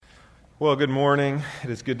Well, good morning.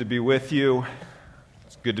 It is good to be with you.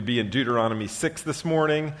 It's good to be in Deuteronomy 6 this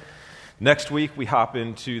morning. Next week, we hop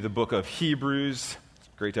into the book of Hebrews. It's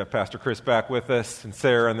great to have Pastor Chris back with us, and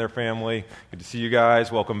Sarah and their family. Good to see you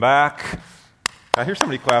guys. Welcome back. I hear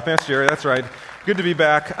somebody clapping. That's Jerry. That's right. Good to be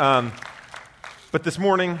back. But this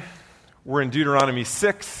morning, we're in Deuteronomy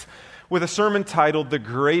 6 with a sermon titled The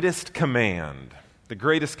Greatest Command. The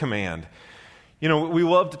Greatest Command. You know, we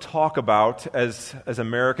love to talk about, as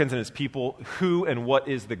Americans and as people, who and what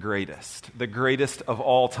is the greatest. The greatest of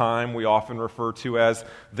all time we often refer to as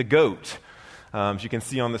the GOAT. As you can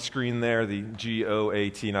see on the screen there, the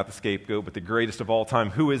G-O-A-T, not the scapegoat, but the greatest of all time.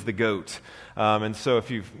 Who is the GOAT? And so if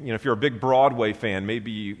you're a big Broadway fan, maybe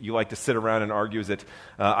you like to sit around and argue, is it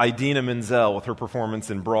Idina Menzel with her performance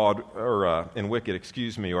in in Wicked,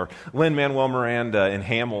 or Lin-Manuel Miranda in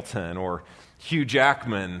Hamilton, or Hugh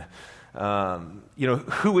Jackman.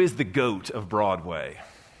 Who is the GOAT of Broadway?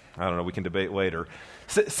 I don't know, we can debate later.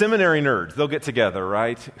 Seminary nerds, they'll get together,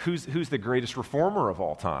 right? Who's the greatest reformer of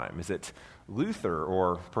all time? Is it Luther,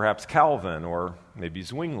 or perhaps Calvin, or maybe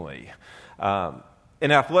Zwingli?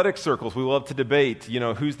 In athletic circles, we love to debate,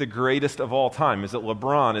 who's the greatest of all time? Is it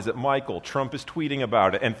LeBron? Is it Michael? Trump is tweeting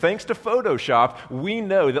about it. And thanks to Photoshop, we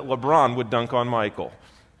know that LeBron would dunk on Michael.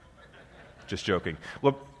 Just joking.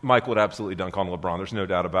 Michael would absolutely dunk on LeBron. There's no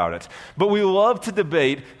doubt about it. But we love to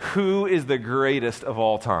debate who is the greatest of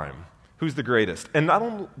all time. Who's the greatest? And not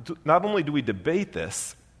only do we debate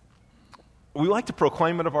this, we like to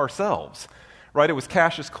proclaim it of ourselves. Right? It was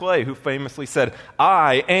Cassius Clay who famously said,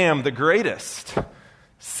 "I am the greatest,"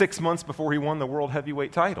 6 months before he won the world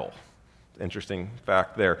heavyweight title. Interesting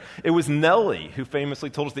fact there. It was Nelly who famously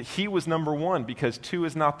told us that he was number one because 2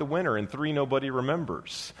 is not the winner and 3 nobody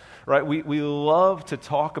remembers. Right? We love to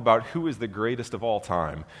talk about who is the greatest of all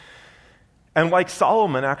time. And like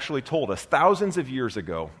Solomon actually told us thousands of years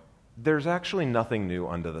ago, there's actually nothing new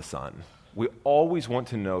under the sun. We always want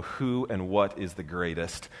to know who and what is the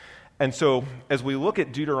greatest. And so as we look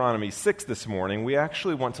at Deuteronomy 6 this morning, we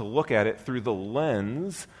actually want to look at it through the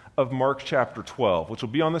lens of Mark chapter 12, which will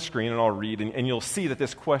be on the screen, and I'll read, and you'll see that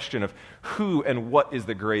this question of who and what is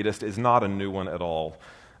the greatest is not a new one at all,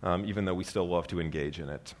 even though we still love to engage in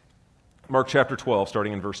it. Mark chapter 12,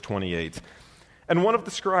 starting in verse 28. "And one of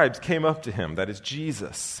the scribes came up to him," that is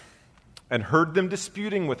Jesus, "and heard them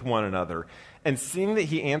disputing with one another, and seeing that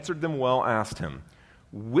he answered them well, asked him,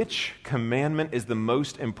 'Which commandment is the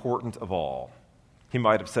most important of all?'" He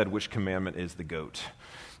might have said, "Which commandment is the GOAT?"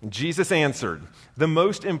 Jesus answered, "The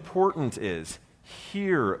most important is,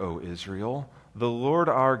 'Hear, O Israel, the Lord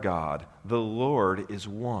our God, the Lord is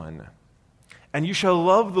one. And you shall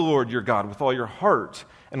love the Lord your God with all your heart,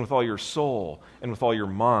 and with all your soul, and with all your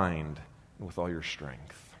mind, and with all your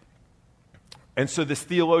strength." And so this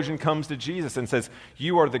theologian comes to Jesus and says,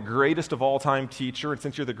 "You are the greatest of all time teacher, and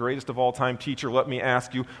since you're the greatest of all time teacher, let me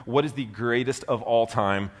ask you, what is the greatest of all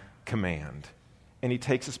time command?" And he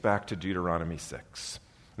takes us back to Deuteronomy 6.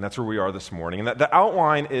 And that's where we are this morning. And the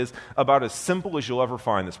outline is about as simple as you'll ever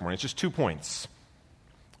find this morning. It's just 2 points.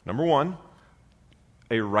 Number 1,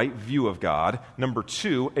 a right view of God. Number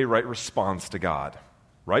 2, a right response to God.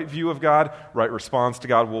 Right view of God, right response to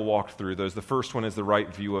God. We'll walk through those. The first one is the right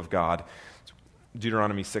view of God.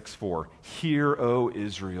 Deuteronomy 6:4. "Hear, O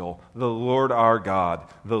Israel, the Lord our God,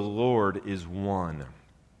 the Lord is one."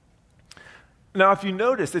 Now, if you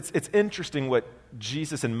notice, it's interesting what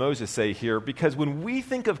Jesus and Moses say here, because when we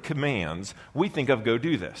think of commands, we think of go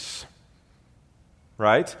do this,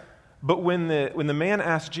 right? But when the man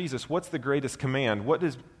asks Jesus, what's the greatest command, what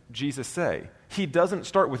does Jesus say? He doesn't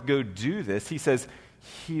start with go do this. He says,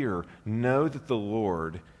 hear, know that the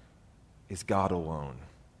Lord is God alone.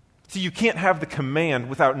 See, you can't have the command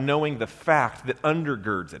without knowing the fact that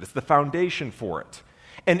undergirds it. It's the foundation for it.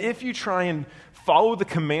 And if you try and follow the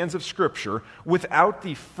commands of Scripture without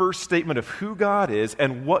the first statement of who God is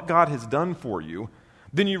and what God has done for you,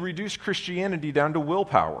 then you reduce Christianity down to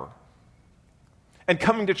willpower. And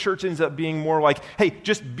coming to church ends up being more like, hey,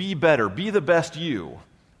 just be better, be the best you,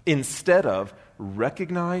 instead of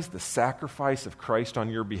recognize the sacrifice of Christ on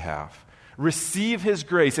your behalf, receive his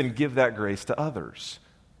grace, and give that grace to others.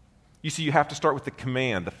 You see, you have to start with the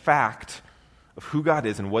command, the fact of who God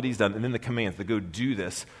is and what he's done, and then the commands, the go do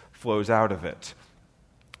this, flows out of it.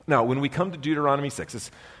 Now, when we come to Deuteronomy 6, it's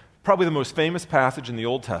probably the most famous passage in the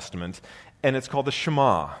Old Testament, and it's called the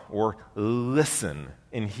Shema, or listen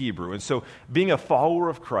in Hebrew. And so being a follower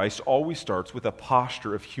of Christ always starts with a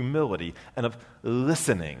posture of humility and of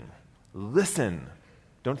listening. Listen.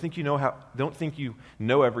 Don't think you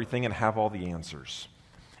know everything and have all the answers.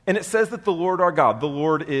 And it says that the Lord our God, the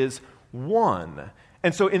Lord is one.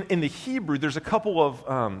 And so in the Hebrew, there's a couple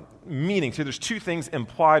of meanings here. There's two things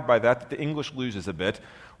implied by that the English loses a bit.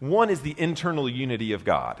 One is the internal unity of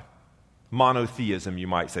God. Monotheism, you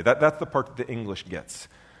might say. That's the part that the English gets.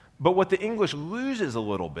 But what the English loses a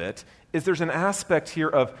little bit is there's an aspect here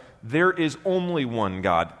of there is only one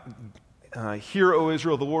God. Hear, O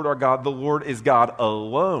Israel, the Lord our God, the Lord is God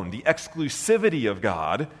alone. The exclusivity of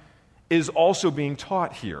God is also being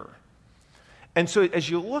taught here. And so as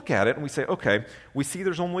you look at it and we say, okay, we see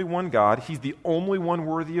there's only one God. He's the only one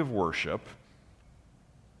worthy of worship.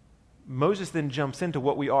 Moses then jumps into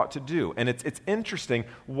what we ought to do. And it's interesting.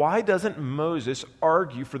 Why doesn't Moses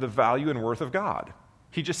argue for the value and worth of God?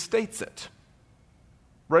 He just states it.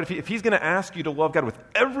 Right? If he's going to ask you to love God with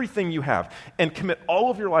everything you have and commit all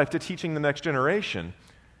of your life to teaching the next generation,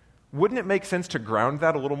 wouldn't it make sense to ground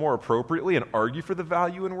that a little more appropriately and argue for the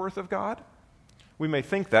value and worth of God? We may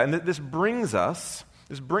think that. And this brings us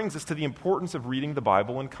to the importance of reading the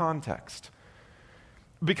Bible in context.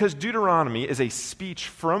 Because Deuteronomy is a speech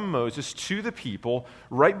from Moses to the people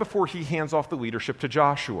right before he hands off the leadership to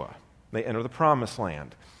Joshua. They enter the promised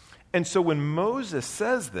land. And so when Moses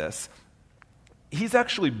says this, he's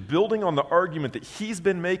actually building on the argument that he's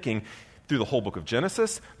been making through the whole book of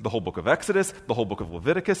Genesis, the whole book of Exodus, the whole book of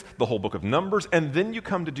Leviticus, the whole book of Numbers, and then you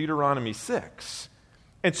come to Deuteronomy 6.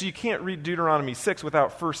 And so you can't read Deuteronomy 6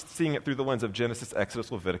 without first seeing it through the lens of Genesis,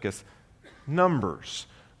 Exodus, Leviticus, Numbers,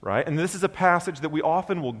 right? And this is a passage that we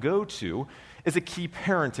often will go to as a key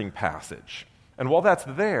parenting passage. And while that's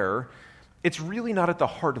there, it's really not at the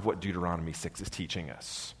heart of what Deuteronomy 6 is teaching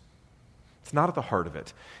us. It's not at the heart of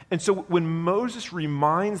it. And so when Moses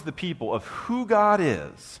reminds the people of who God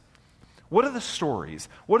is, what are the stories?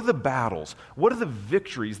 What are the battles? What are the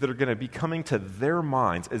victories that are going to be coming to their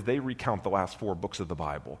minds as they recount the last 4 books of the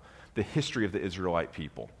Bible, the history of the Israelite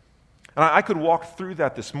people? And I could walk through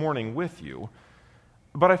that this morning with you,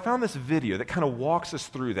 but I found this video that kind of walks us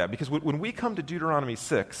through that, because when we come to Deuteronomy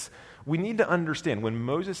 6, we need to understand when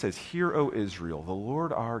Moses says, "Hear, O Israel, the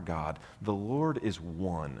Lord our God, the Lord is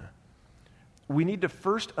one." We need to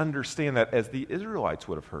first understand that as the Israelites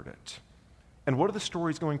would have heard it. And what are the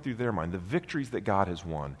stories going through their mind, the victories that God has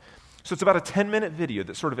won? So it's about a 10-minute video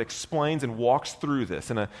that sort of explains and walks through this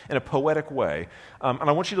in a poetic way. And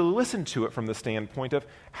I want you to listen to it from the standpoint of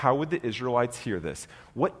how would the Israelites hear this?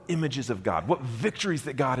 What images of God, what victories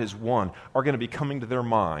that God has won are going to be coming to their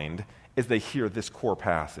mind as they hear this core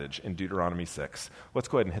passage in Deuteronomy 6. Let's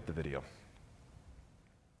go ahead and hit the video.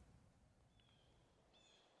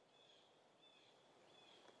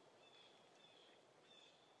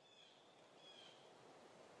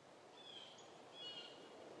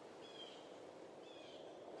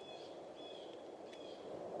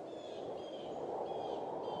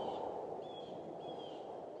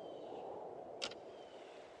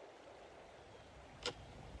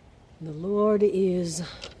 The Lord is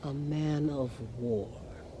a man of war.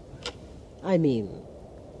 I mean,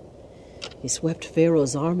 he swept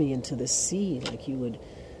Pharaoh's army into the sea like you would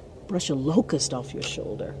brush a locust off your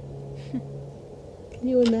shoulder. Can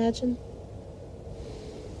you imagine?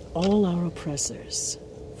 All our oppressors,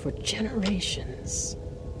 for generations,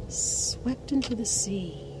 swept into the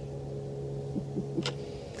sea.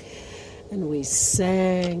 And we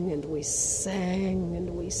sang, and we sang, and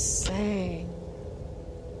we sang.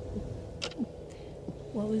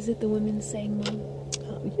 What was it the women sang, Mom?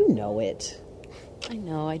 Oh, you know it. I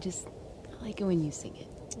know, I like it when you sing it.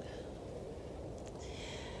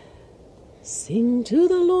 Sing to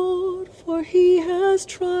the Lord, for he has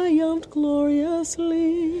triumphed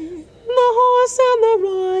gloriously. The horse and the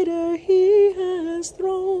rider he has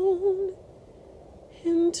thrown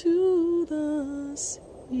into the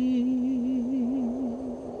sea.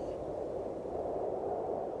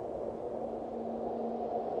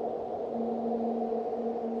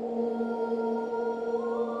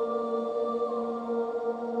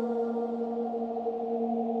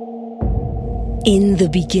 In the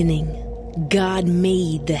beginning, God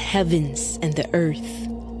made the heavens and the earth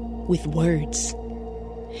with words.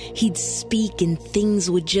 He'd speak and things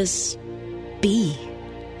would just be.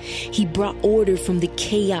 He brought order from the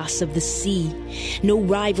chaos of the sea. No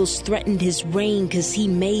rivals threatened his reign because he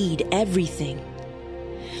made everything.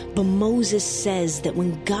 But Moses says that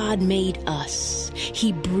when God made us,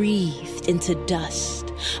 he breathed into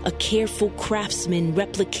dust. A careful craftsman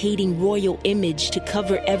replicating royal image to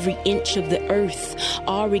cover every inch of the earth.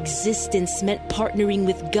 Our existence meant partnering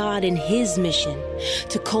with God in his mission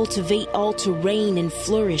to cultivate all terrain and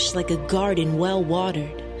flourish like a garden well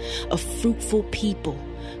watered. A fruitful people,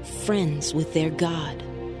 friends with their God.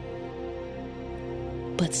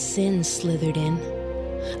 But sin slithered in.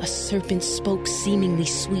 A serpent spoke seemingly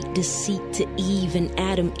sweet deceit to Eve, and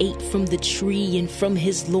Adam ate from the tree, and from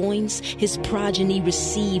his loins his progeny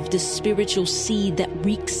received a spiritual seed that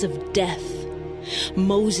reeks of death.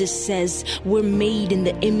 Moses says we're made in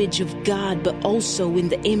the image of God, but also in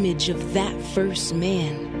the image of that first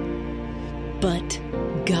man. But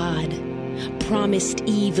God promised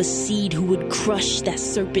Eve a seed who would crush that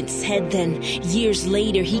serpent's head. Then, years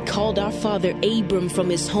later, he called our father Abram from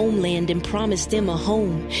his homeland and promised him a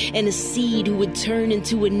home and a seed who would turn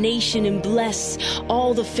into a nation and bless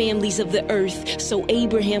all the families of the earth. So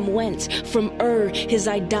Abraham went from his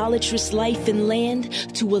idolatrous life and land,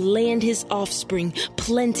 to a land his offspring,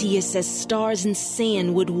 plenteous as stars and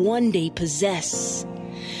sand, would one day possess: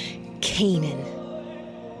 Canaan.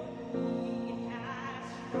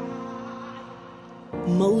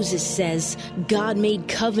 Moses says God made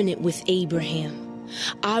covenant with Abraham.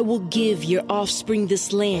 I will give your offspring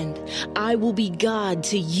this land. I will be God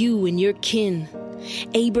to you and your kin.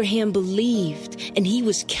 Abraham believed, and he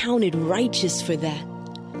was counted righteous for that.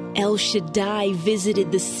 El Shaddai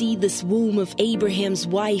visited the seedless womb of Abraham's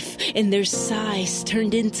wife, and their sighs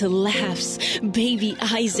turned into laughs. Baby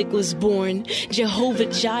Isaac was born. Jehovah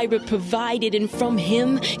Jireh provided, and from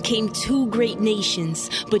him came two great nations,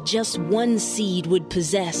 but just one seed would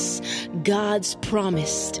possess God's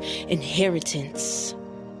promised inheritance.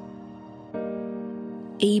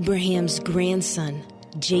 Abraham's grandson,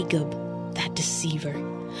 Jacob, that deceiver,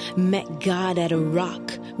 met God at a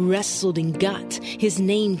rock, wrestled and got his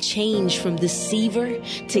name changed from deceiver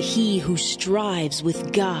to he who strives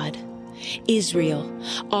with God. Israel,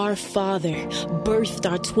 our father, birthed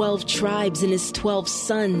our 12 tribes and his 12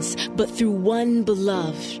 sons, but through one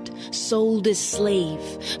beloved, sold as slave,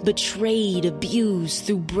 betrayed, abused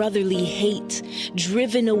through brotherly hate,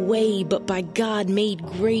 driven away but by God made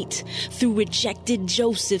great through rejected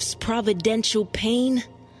Joseph's providential pain.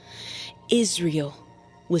 Israel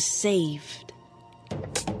was saved.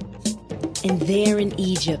 And there in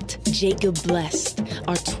Egypt, Jacob blessed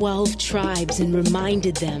our 12 tribes and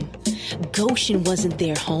reminded them Goshen wasn't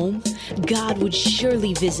their home. God would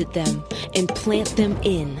surely visit them and plant them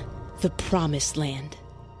in the promised land.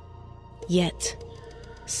 Yet,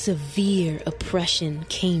 severe oppression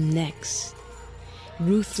came next.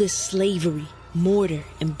 Ruthless slavery, mortar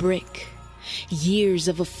and brick. Years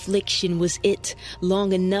of affliction was it,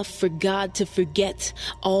 long enough for God to forget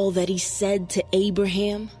all that he said to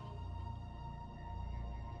Abraham?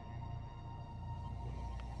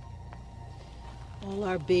 All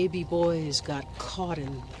our baby boys got caught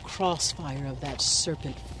in the crossfire of that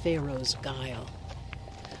serpent Pharaoh's guile.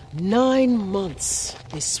 9 months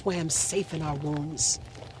they swam safe in our wombs,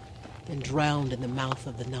 then drowned in the mouth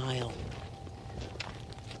of the Nile.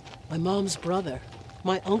 My mom's brother,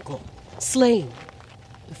 my uncle, slain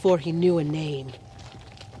before he knew a name.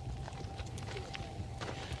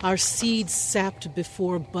 Our seeds sapped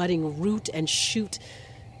before budding root and shoot,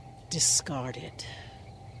 discarded.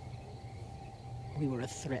 We were a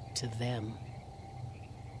threat to them.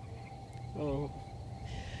 Oh,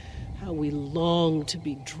 how we longed to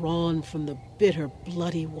be drawn from the bitter,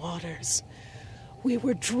 bloody waters. We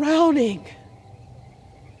were drowning.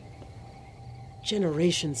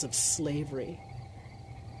 Generations of slavery.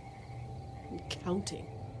 And counting.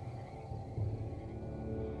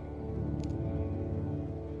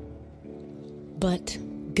 But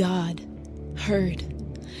God heard.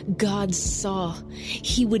 God saw.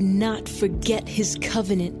 He would not forget his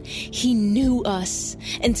covenant. He knew us,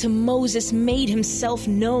 and to Moses made himself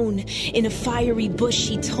known. In a fiery bush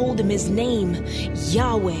he told him his name,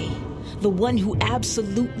 Yahweh, the one who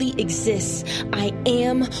absolutely exists. I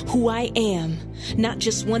am who I am, not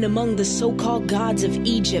just one among the so-called gods of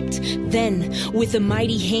Egypt. Then, with a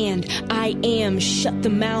mighty hand, I am shut the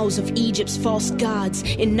mouths of Egypt's false gods.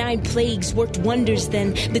 In 9 plagues worked wonders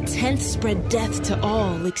then. The 10th spread death to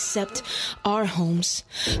all except our homes,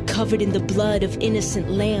 covered in the blood of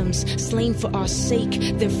innocent lambs, slain for our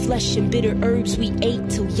sake. Their flesh and bitter herbs we ate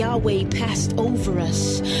till Yahweh passed over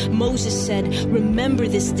us. Moses said, remember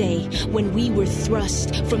this day when we were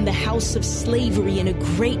thrust from the house of slavery in a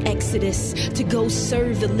great exodus to go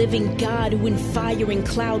serve the living God who in fire and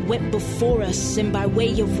cloud went before us, and by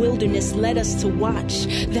way of wilderness led us to watch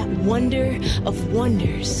that wonder of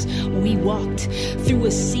wonders. We walked through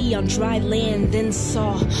a sea on dry land, then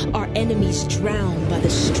saw our enemies drowned by the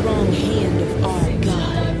strong hand of our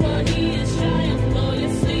God.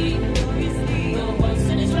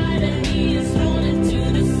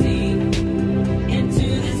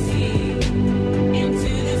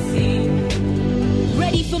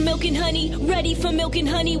 milk and honey, ready for milk and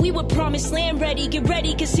honey. We were promised land ready, get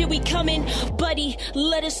ready, cause here we coming. Buddy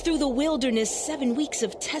led us through the wilderness, 7 weeks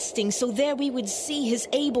of testing, so there we would see his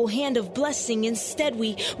able hand of blessing. Instead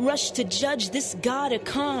we rushed to judge this God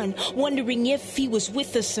Achan, wondering if he was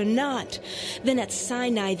with us or not. Then at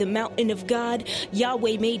Sinai, the mountain of God,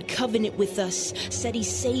 Yahweh made covenant with us, said he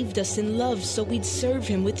saved us in love so we'd serve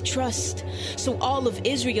him with trust. So all of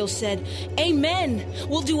Israel said, Amen,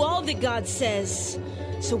 we'll do all that God says.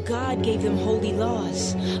 So God gave them holy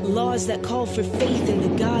laws, laws that called for faith in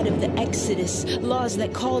the God of the Exodus, laws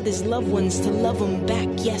that called his loved ones to love him back.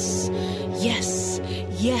 Yes, yes,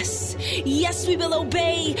 yes, yes, we will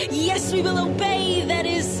obey. Yes, we will obey. That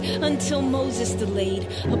is, until Moses delayed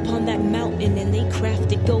upon that mountain and they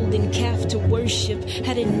crafted golden calf to worship.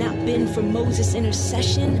 Had it not been for Moses'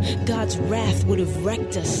 intercession, God's wrath would have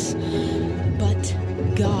wrecked us. But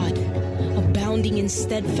God, abounding in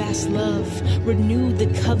steadfast love, renewed the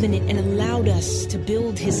covenant and allowed us to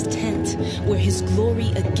build his tent where his glory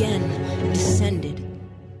again descended.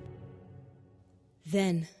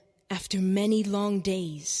 Then, after many long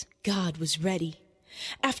days, God was ready.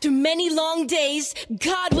 After many long days,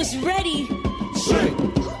 God was ready.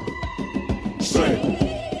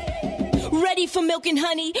 Ready for milk and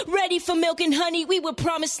honey, ready for milk and honey. We were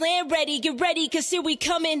promised land ready, get ready, cause here we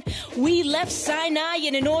coming. We left Sinai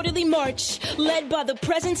in an orderly march, led by the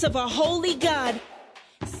presence of our holy God.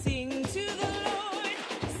 Sing to the Lord,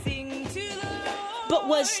 sing to the Lord. But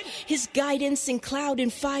was his guidance in cloud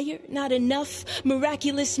and fire not enough?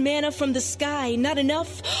 Miraculous manna from the sky, not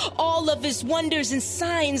enough? All of his wonders and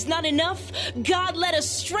signs, not enough? God led us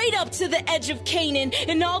straight up to the edge of Canaan,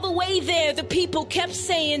 and all the way there the people kept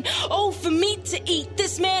saying, oh, for meat to eat,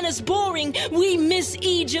 this manna's boring. We miss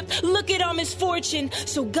Egypt, look at our misfortune.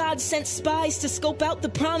 So God sent spies to scope out the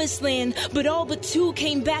promised land, but all but 2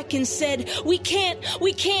 came back and said, we can't,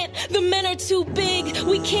 the men are too big.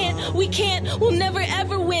 We can't, we'll never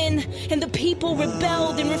ever win. And the people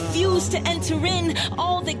rebelled and refused to enter in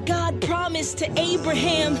all that God promised to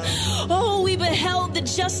Abraham. Oh, we beheld the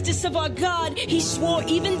justice of our God. He swore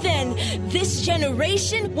even then, this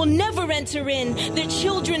generation will never enter in. Their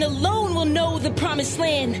children alone will know the promised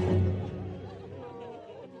land.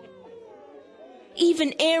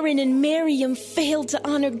 Even Aaron and Miriam failed to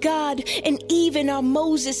honor God, and even our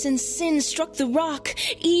Moses in sin struck the rock.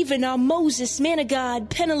 Even our Moses, man of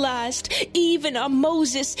God, penalized. Even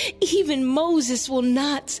Moses will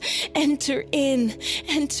not enter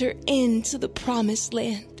into the promised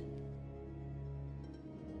land.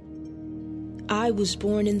 I was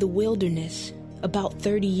born in the wilderness about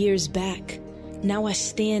 30 years back. Now I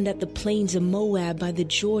stand at the plains of Moab by the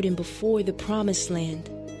Jordan before the promised land.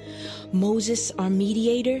 Moses, our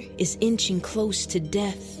mediator, is inching close to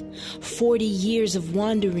death. 40 years of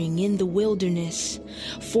wandering in the wilderness.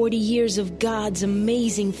 40 years of God's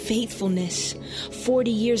amazing faithfulness.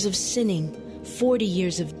 40 years of sinning. 40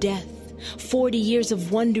 years of death. 40 years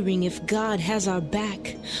of wondering if God has our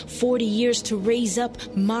back. 40 years to raise up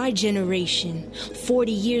my generation.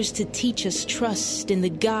 40 years to teach us trust in the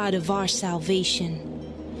God of our salvation.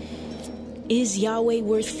 Is Yahweh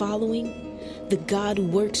worth following? The God who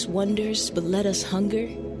works wonders but let us hunger?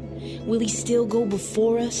 Will he still go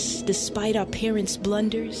before us despite our parents'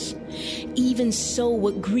 blunders? Even so,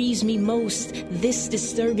 what grieves me most, this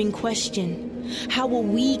disturbing question: how will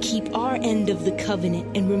we keep our end of the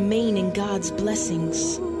covenant and remain in God's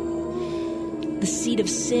blessings? The seed of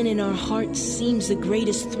sin in our hearts seems the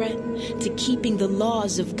greatest threat to keeping the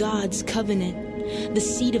laws of God's covenant. The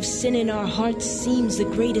seed of sin in our hearts seems the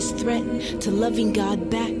greatest threat to loving God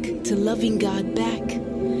back, to loving God back.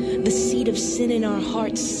 The seed of sin in our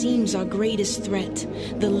hearts seems our greatest threat.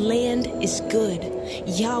 The land is good,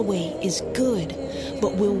 Yahweh is good,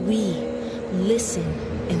 but will we listen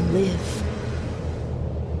and live?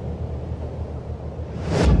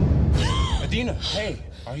 Adina, hey,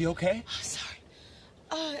 are you okay? Sorry.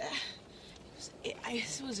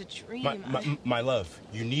 It was a dream. My love,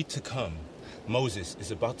 you need to come. Moses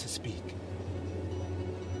is about to speak.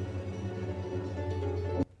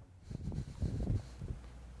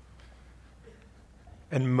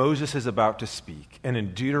 And Moses is about to speak. And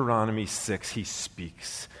in Deuteronomy 6, he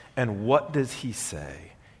speaks. And what does he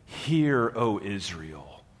say? Hear, O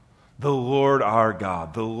Israel, the Lord our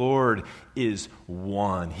God, the Lord is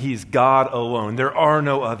one. He's God alone. There are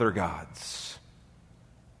no other gods.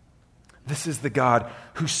 This is the God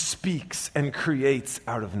who speaks and creates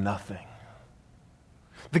out of nothing.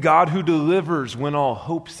 The God who delivers when all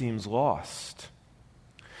hope seems lost.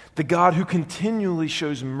 The God who continually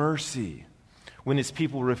shows mercy when his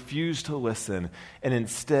people refuse to listen and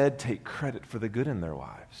instead take credit for the good in their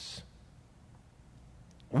lives.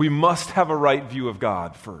 We must have a right view of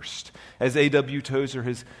God first. As A.W. Tozer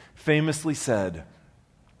has famously said,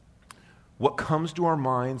 what comes to our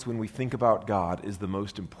minds when we think about God is the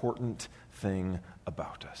most important thing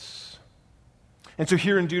about us. And so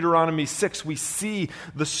here in Deuteronomy 6, we see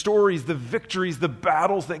the stories, the victories, the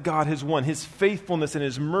battles that God has won. His faithfulness and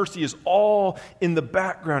his mercy is all in the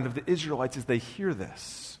background of the Israelites as they hear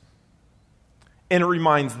this. And it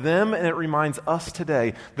reminds them and it reminds us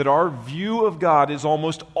today that our view of God is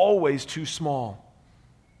almost always too small.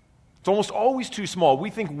 It's almost always too small. We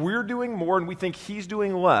think we're doing more and we think he's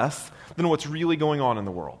doing less than what's really going on in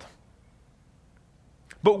the world.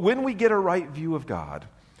 But when we get a right view of God,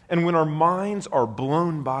 and when our minds are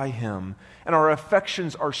blown by him, and our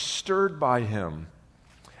affections are stirred by him,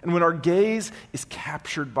 and when our gaze is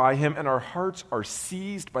captured by him, and our hearts are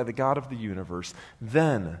seized by the God of the universe,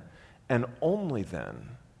 then, and only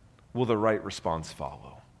then, will the right response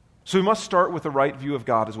follow. So we must start with the right view of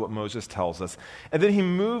God, is what Moses tells us. And then he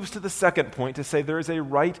moves to the second point to say there is a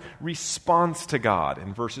right response to God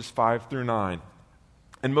in verses 5 through 9.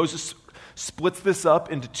 And Moses splits this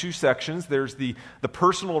up into two sections. There's the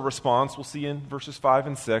personal response we'll see in verses 5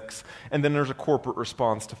 and 6, and then there's a corporate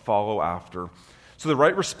response to follow after. So the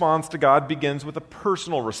right response to God begins with a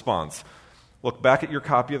personal response. Look back at your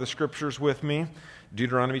copy of the scriptures with me.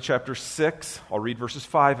 Deuteronomy chapter 6, I'll read verses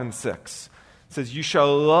 5 and 6. It says, "You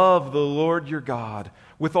shall love the Lord your God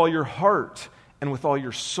with all your heart and with all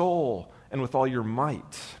your soul and with all your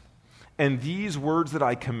might. And these words that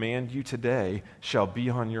I command you today shall be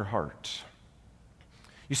on your heart."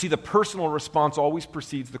 You see, the personal response always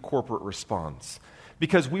precedes the corporate response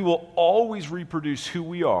because we will always reproduce who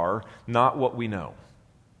we are, not what we know.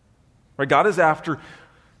 Right? God is after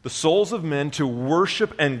the souls of men to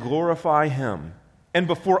worship and glorify him. And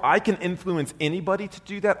before I can influence anybody to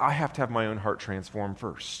do that, I have to have my own heart transformed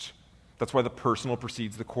first. That's why the personal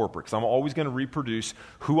precedes the corporate, because I'm always going to reproduce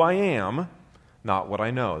who I am, not what I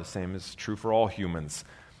know. The same is true for all humans.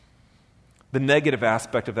 The negative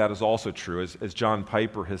aspect of that is also true. As John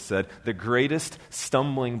Piper has said, the greatest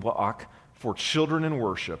stumbling block for children in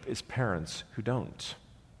worship is parents who don't.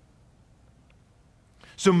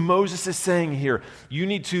 So Moses is saying here, you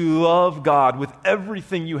need to love God with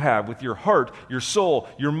everything you have, with your heart, your soul,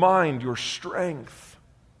 your mind, your strength.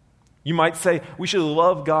 You might say we should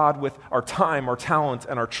love God with our time, our talent,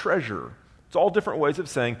 and our treasure. It's all different ways of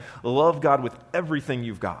saying love God with everything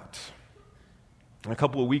you've got. A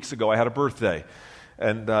couple of weeks ago, I had a birthday,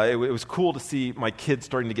 and it was cool to see my kids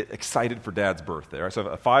starting to get excited for Dad's birthday. Right? So I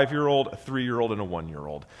have a 5-year-old, a 3-year-old, and a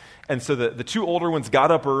 1-year-old. And so the two older ones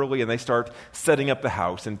got up early, and they start setting up the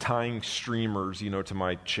house and tying streamers, to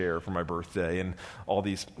my chair for my birthday, and all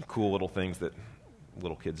these cool little things that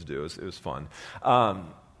little kids do. It was fun. And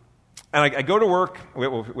I go to work. We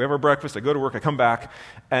have our breakfast. I go to work. I come back,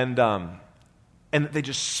 and they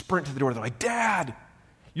just sprint to the door. They're like, "Dad,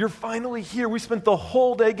 you're finally here. We spent the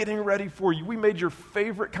whole day getting ready for you. We made your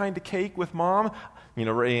favorite kind of cake with Mom."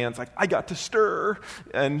 Ray Ann's like, "I got to stir,"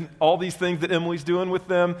 and all these things that Emily's doing with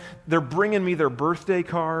them. They're bringing me their birthday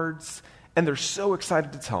cards, and they're so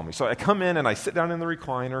excited to tell me. So I come in, and I sit down in the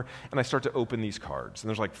recliner, and I start to open these cards. And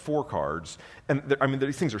there's like 4 cards. And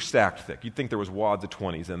these things are stacked thick. You'd think there was wads of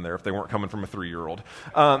 20s in there if they weren't coming from a 3-year-old.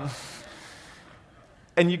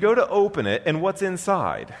 And you go to open it, and what's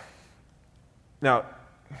inside? Now,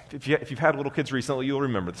 if you've had little kids recently, you'll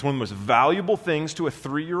remember this. One of the most valuable things to a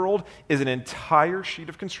 3-year-old is an entire sheet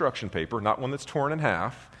of construction paper, not one that's torn in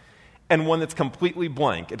half, and one that's completely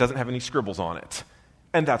blank. It doesn't have any scribbles on it.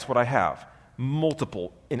 And that's what I have.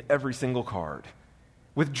 Multiple in every single card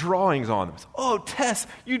with drawings on them. "Oh, Tess,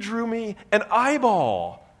 you drew me an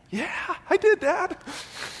eyeball." "Yeah, I did, Dad."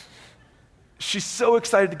 She's so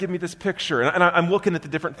excited to give me this picture. And I'm looking at the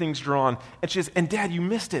different things drawn. And she says, "And Dad, you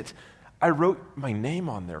missed it. I wrote my name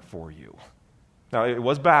on there for you." Now, it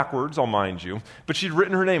was backwards, I'll mind you, but she'd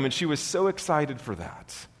written her name, and she was so excited for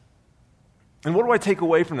that. And what do I take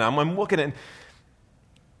away from that? I'm looking at,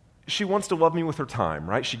 she wants to love me with her time,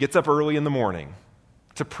 right? She gets up early in the morning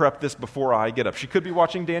to prep this before I get up. She could be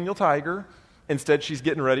watching Daniel Tiger. Instead, she's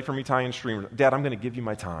getting ready for me tying streamers. "Dad, I'm going to give you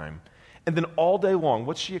my time." And then all day long,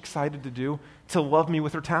 what's she excited to do? To love me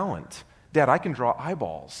with her talent. "Dad, I can draw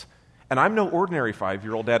eyeballs. And I'm no ordinary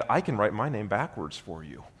 5-year-old, Dad. I can write my name backwards for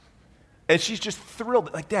you." And she's just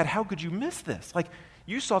thrilled. Like, "Dad, how could you miss this? Like,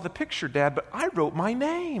 you saw the picture, Dad, but I wrote my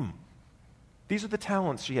name." These are the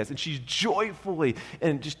talents she has. And she's joyfully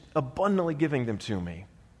and just abundantly giving them to me.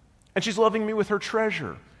 And she's loving me with her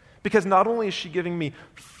treasure. Because not only is she giving me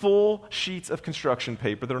full sheets of construction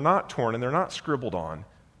paper that are not torn and they're not scribbled on.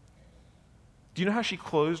 Do you know how she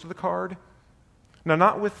closed the card? Now,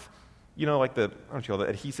 not with You know, like the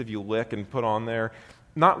adhesive you lick and put on there.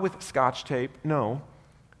 Not with Scotch tape, no.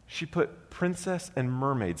 She put princess and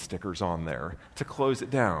mermaid stickers on there to close it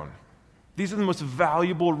down. These are the most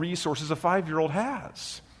valuable resources a 5-year-old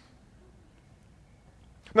has.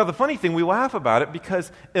 Now, the funny thing, we laugh about it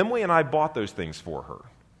because Emily and I bought those things for her.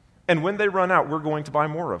 And when they run out, we're going to buy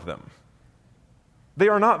more of them. They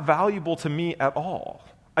are not valuable to me at all.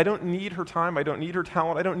 I don't need her time. I don't need her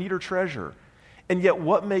talent. I don't need her treasure. And yet,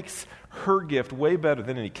 what makes her gift way better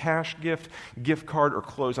than any cash gift, gift card, or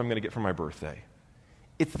clothes I'm going to get for my birthday?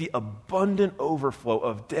 It's the abundant overflow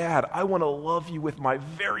of, Dad, I want to love you with my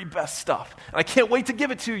very best stuff, and I can't wait to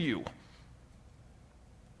give it to you.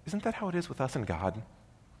 Isn't that how it is with us and God?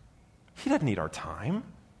 He doesn't need our time.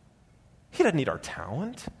 He doesn't need our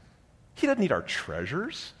talent. He doesn't need our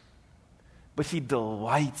treasures. But he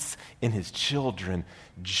delights in his children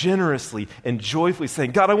generously and joyfully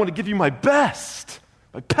saying, God, I want to give you my best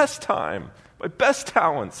time, my best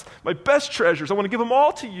talents, my best treasures. I want to give them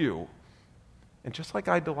all to you. And just like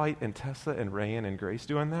I delight in Tessa and Rayan and Grace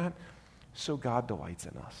doing that, so God delights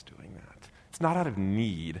in us doing that. It's not out of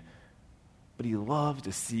need, but he loves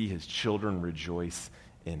to see his children rejoice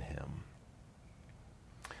in him.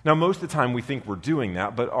 Now, most of the time we think we're doing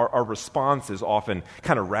that, but our responses often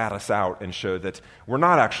kind of rat us out and show that we're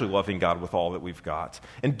not actually loving God with all that we've got.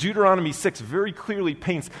 And Deuteronomy 6 very clearly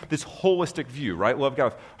paints this holistic view, right? Love God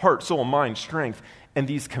with heart, soul, mind, strength, and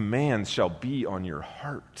these commands shall be on your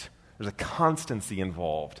heart. There's a constancy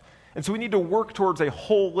involved. And so we need to work towards a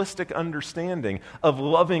holistic understanding of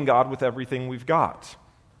loving God with everything we've got.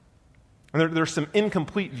 And there's some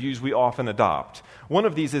incomplete views we often adopt. One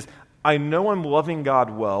of these is, I know I'm loving God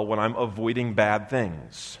well when I'm avoiding bad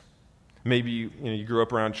things. Maybe you grew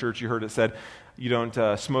up around church, you heard it said, you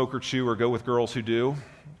don't smoke or chew or go with girls who do,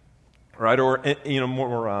 right? Or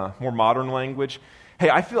more modern language. Hey,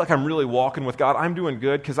 I feel like I'm really walking with God. I'm doing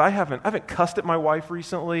good because I haven't cussed at my wife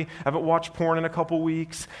recently. I haven't watched porn in a couple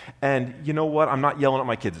weeks. And you know what? I'm not yelling at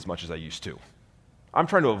my kids as much as I used to. I'm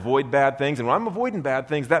trying to avoid bad things. And when I'm avoiding bad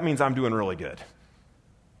things, that means I'm doing really good.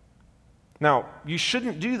 Now, you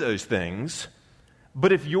shouldn't do those things.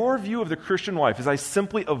 But if your view of the Christian life is I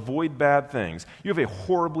simply avoid bad things, you have a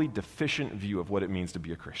horribly deficient view of what it means to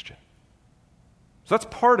be a Christian. So that's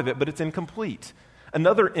part of it, but it's incomplete.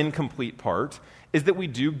 Another incomplete part is that we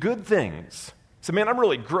do good things. So, man, I'm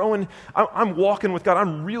really growing. I'm walking with God.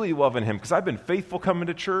 I'm really loving him because I've been faithful coming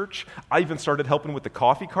to church. I even started helping with the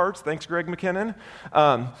coffee carts. Thanks, Greg McKinnon.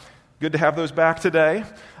 Good to have those back today.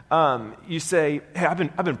 You say, hey,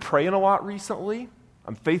 I've been praying a lot recently.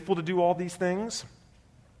 I'm faithful to do all these things.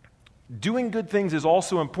 Doing good things is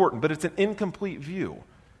also important, but it's an incomplete view.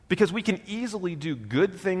 Because we can easily do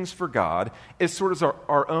good things for God as sort of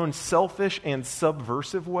our own selfish and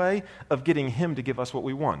subversive way of getting him to give us what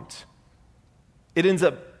we want. It ends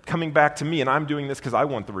up coming back to me, and I'm doing this because I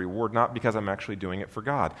want the reward, not because I'm actually doing it for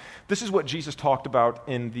God. This is what Jesus talked about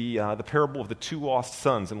in the parable of the 2 lost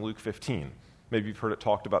sons in Luke 15. Maybe you've heard it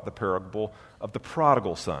talked about the parable of the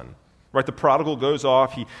prodigal son. Right, the prodigal goes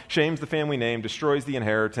off, he shames the family name, destroys the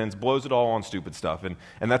inheritance, blows it all on stupid stuff, and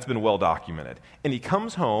that's been well documented. And he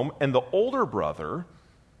comes home, and the older brother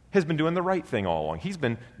has been doing the right thing all along. He's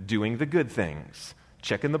been doing the good things,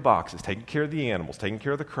 checking the boxes, taking care of the animals, taking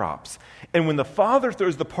care of the crops. And when the father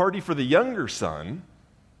throws the party for the younger son,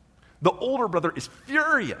 the older brother is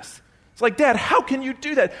furious. It's like, Dad, how can you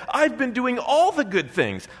do that? I've been doing all the good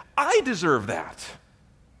things. I deserve that.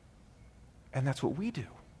 And that's what we do.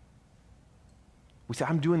 We say,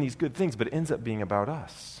 I'm doing these good things, but it ends up being about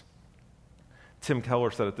us. Tim Keller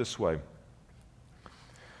said it this way.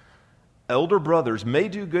 Elder brothers may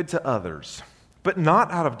do good to others, but not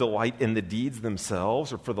out of delight in the deeds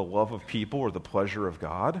themselves or for the love of people or the pleasure of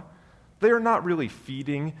God. They are not really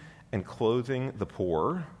feeding and clothing the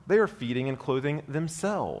poor. They are feeding and clothing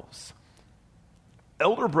themselves.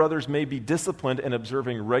 Elder brothers may be disciplined in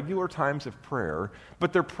observing regular times of prayer,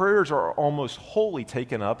 but their prayers are almost wholly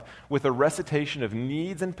taken up with a recitation of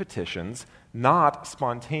needs and petitions, not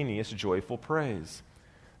spontaneous, joyful praise.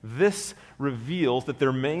 This reveals that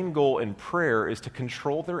their main goal in prayer is to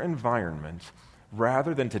control their environment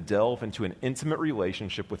rather than to delve into an intimate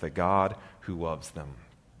relationship with a God who loves them.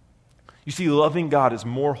 You see, loving God is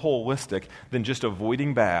more holistic than just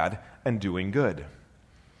avoiding bad and doing good.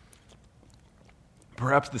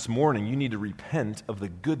 Perhaps this morning you need to repent of the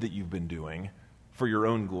good that you've been doing for your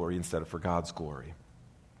own glory instead of for God's glory.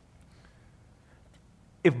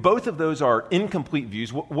 If both of those are incomplete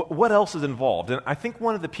views, what else is involved? And I think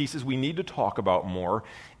one of the pieces we need to talk about more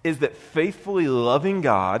is that faithfully loving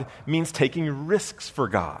God means taking risks for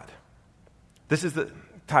God. This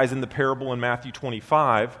ties in the parable in Matthew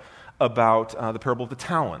 25 about the parable of the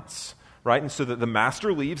talents, right? And so that the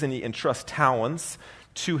master leaves and he entrusts talents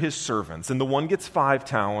to his servants. And the one gets 5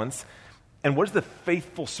 talents. And what does the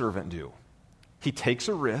faithful servant do? He takes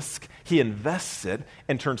a risk, he invests it,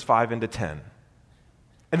 and turns 5 into 10.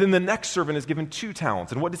 And then the next servant is given 2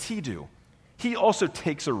 talents. And what does he do? He also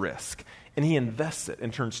takes a risk, and he invests it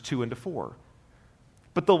and turns 2 into 4.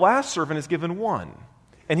 But the last servant is given 1.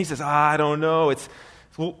 And he says, I don't know, it's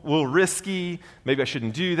a little risky. Maybe I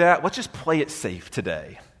shouldn't do that. Let's just play it safe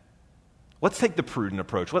today. Let's take the prudent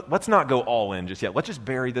approach. Let's not go all in just yet. Let's just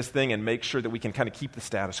bury this thing and make sure that we can kind of keep the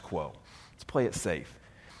status quo. Let's play it safe.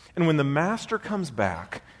 And when the master comes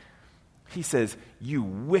back, he says, you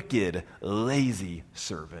wicked, lazy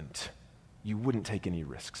servant, you wouldn't take any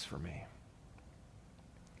risks for me.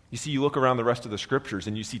 You see, you look around the rest of the scriptures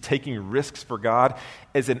and you see taking risks for God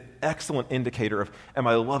as an excellent indicator of, am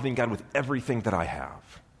I loving God with everything that I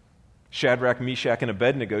have? Shadrach, Meshach, and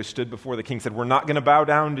Abednego stood before the king and said, we're not going to bow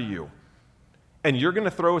down to you. And you're going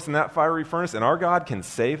to throw us in that fiery furnace, and our God can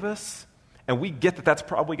save us? And we get that that's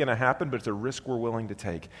probably going to happen, but it's a risk we're willing to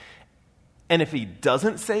take. And if he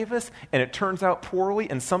doesn't save us, and it turns out poorly,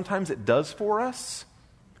 and sometimes it does for us,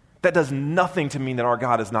 that does nothing to mean that our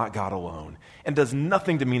God is not God alone, and does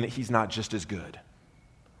nothing to mean that he's not just as good.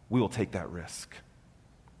 We will take that risk.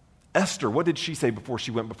 Esther, what did she say before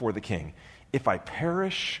she went before the king? If I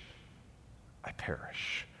perish, I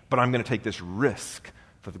perish. But I'm going to take this risk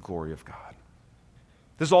for the glory of God.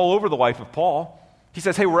 This is all over the life of Paul. He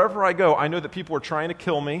says, hey, wherever I go, I know that people are trying to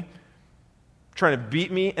kill me, trying to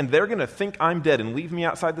beat me, and they're going to think I'm dead and leave me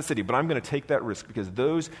outside the city, but I'm going to take that risk because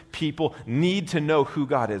those people need to know who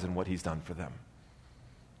God is and what he's done for them.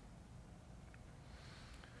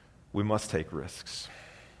 We must take risks.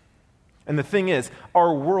 And the thing is,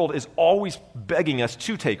 our world is always begging us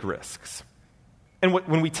to take risks. And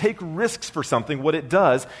when we take risks for something, what it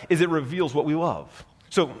does is it reveals what we love.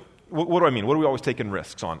 So what do I mean? What are we always taking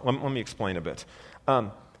risks on? Let me explain a bit.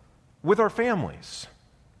 With our families,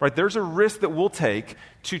 right? There's a risk that we'll take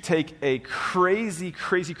to take a crazy,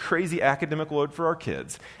 crazy, crazy academic load for our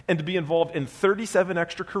kids and to be involved in 37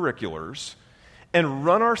 extracurriculars and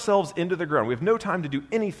run ourselves into the ground. We have no time to do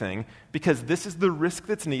anything because this is the risk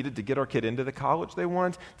that's needed to get our kid into the college they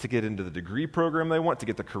want, to get into the degree program they want, to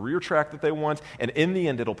get the career track that they want, and in the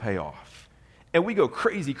end, it'll pay off. And we go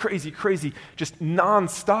crazy, crazy, crazy, just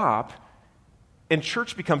nonstop, and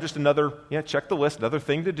church becomes just another, check the list, another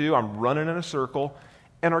thing to do. I'm running in a circle.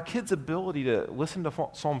 And our kids' ability to listen to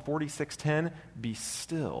Psalm 46:10, be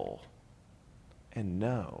still and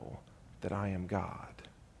know that I am God,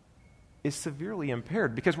 is severely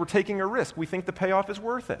impaired because we're taking a risk. We think the payoff is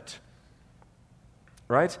worth it,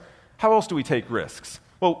 right? How else do we take risks?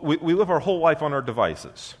 Well, we live our whole life on our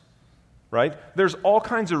devices, right? There's all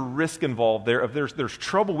kinds of risk involved there. There's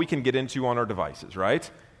trouble we can get into on our devices, right?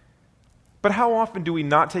 But how often do we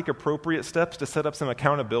not take appropriate steps to set up some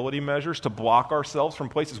accountability measures to block ourselves from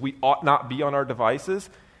places we ought not be on our devices?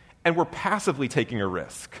 And we're passively taking a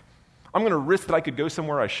risk. I'm going to risk that I could go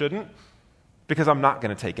somewhere I shouldn't because I'm not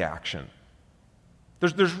going to take action.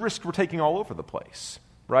 There's risk we're taking all over the place,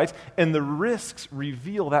 right? And the risks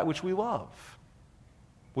reveal that which we love.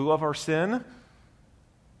 We love our sin.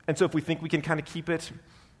 And so if we think we can kind of keep it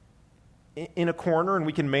in a corner and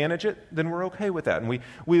we can manage it, then we're okay with that. And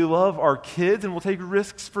we love our kids and we'll take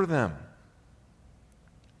risks for them.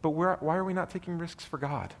 But why are we not taking risks for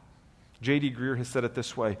God? J.D. Greear has said it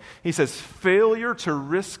this way. He says, failure to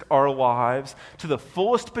risk our lives to the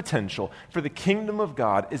fullest potential for the kingdom of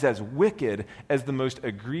God is as wicked as the most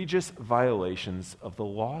egregious violations of the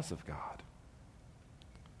laws of God.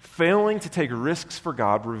 Failing to take risks for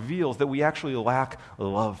God reveals that we actually lack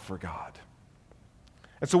love for God.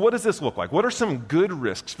 And so what does this look like? What are some good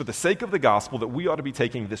risks for the sake of the gospel that we ought to be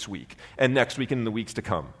taking this week and next week and in the weeks to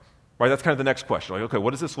come? Right? That's kind of the next question. Like, okay,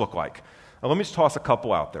 what does this look like? Now, let me just toss a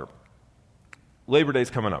couple out there. Labor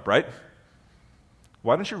Day's coming up, right?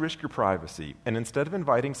 Why don't you risk your privacy and instead of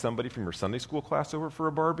inviting somebody from your Sunday school class over for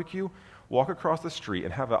a barbecue, walk across the street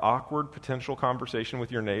and have an awkward potential conversation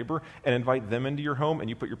with your neighbor and invite them into your home and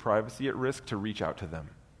you put your privacy at risk to reach out to them.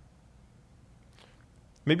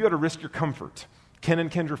 Maybe you ought to risk your comfort. Ken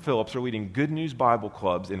and Kendra Phillips are leading Good News Bible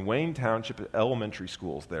clubs in Wayne Township elementary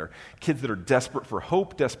schools there. Kids that are desperate for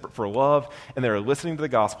hope, desperate for love, and they're listening to the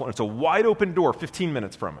gospel. And it's a wide open door 15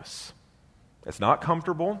 minutes from us. It's not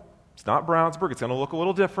comfortable. It's not Brownsburg. It's going to look a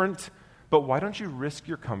little different. But why don't you risk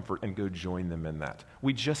your comfort and go join them in that?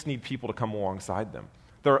 We just need people to come alongside them.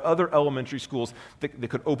 There are other elementary schools that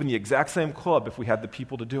could open the exact same club if we had the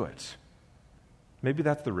people to do it. Maybe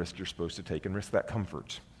that's the risk you're supposed to take and risk that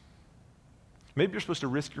comfort. Maybe you're supposed to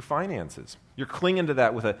risk your finances. You're clinging to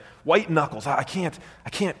that with a white knuckles. I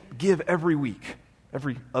can't give every week,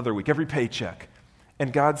 every other week, every paycheck.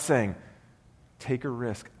 And God's saying, take a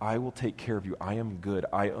risk. I will take care of you. I am good.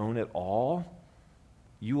 I own it all.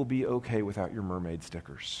 You will be okay without your mermaid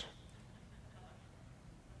stickers.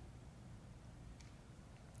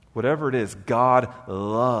 Whatever it is, God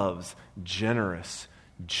loves generous,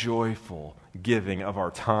 joyful giving of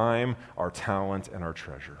our time, our talent, and our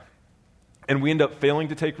treasure. And we end up failing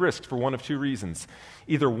to take risks for one of two reasons.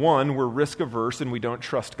 Either one, we're risk averse and we don't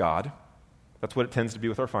trust God. That's what it tends to be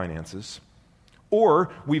with our finances.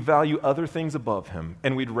 Or we value other things above Him,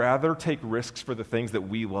 and we'd rather take risks for the things that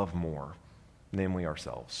we love more, namely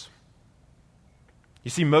ourselves.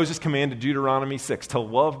 You see, Moses commanded Deuteronomy 6 to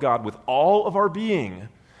love God with all of our being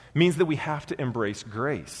means that we have to embrace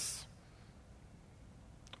grace.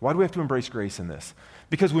 Why do we have to embrace grace in this?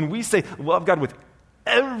 Because when we say love God with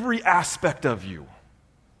every aspect of you,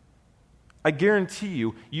 I guarantee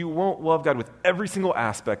you, you won't love God with every single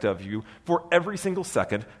aspect of you for every single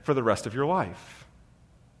second for the rest of your life.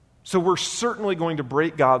 So we're certainly going to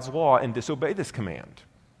break God's law and disobey this command.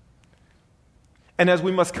 And as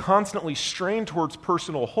we must constantly strain towards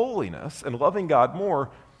personal holiness and loving God more,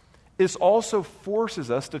 this also forces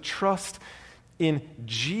us to trust in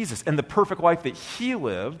Jesus and the perfect life that He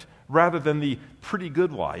lived rather than the pretty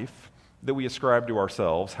good life that we ascribe to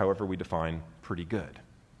ourselves, however we define pretty good.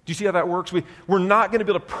 Do you see how that works? We're not going to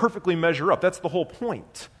be able to perfectly measure up. That's the whole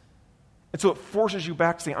point. And so it forces you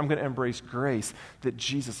back to saying, I'm going to embrace grace, that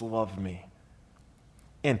Jesus loved me.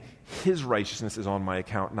 And His righteousness is on my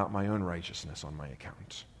account, not my own righteousness on my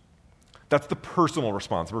account. That's the personal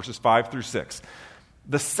response, verses 5 through 6.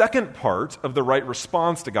 The second part of the right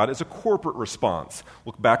response to God is a corporate response.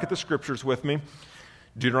 Look back at the scriptures with me.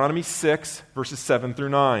 Deuteronomy 6, verses 7 through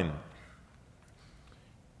 9.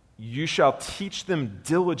 You shall teach them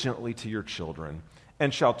diligently to your children,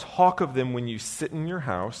 and shall talk of them when you sit in your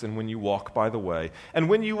house, and when you walk by the way, and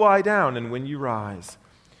when you lie down, and when you rise.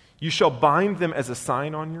 You shall bind them as a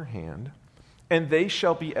sign on your hand, and they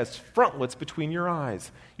shall be as frontlets between your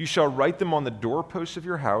eyes. You shall write them on the doorposts of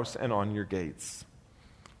your house and on your gates.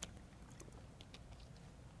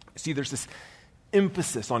 See, there's this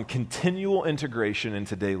emphasis on continual integration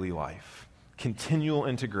into daily life. Continual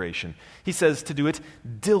integration. He says to do it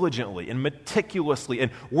diligently and meticulously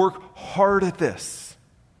and work hard at this.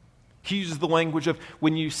 He uses the language of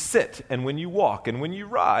when you sit and when you walk and when you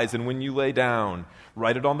rise and when you lay down.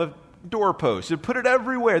 Write it on the doorpost and put it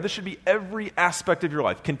everywhere. This should be every aspect of your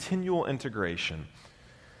life. Continual integration.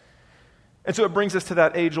 And so it brings us to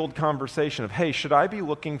that age-old conversation of, hey, should I be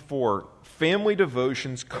looking for family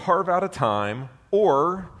devotions, carve out a time,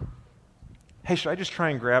 or, hey, should I just try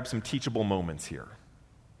and grab some teachable moments here?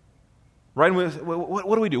 Right?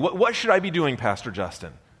 What do we do? What should I be doing, Pastor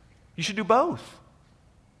Justin? You should do both.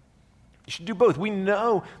 You should do both. We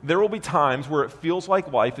know there will be times where it feels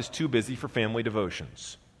like life is too busy for family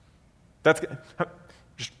devotions.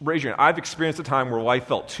 Just raise your hand. I've experienced a time where life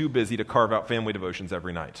felt too busy to carve out family devotions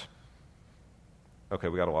every night. Okay,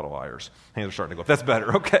 we got a lot of liars. Hands are starting to go up. That's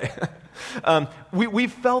better. Okay. We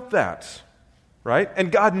felt that, right?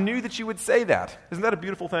 And God knew that you would say that. Isn't that a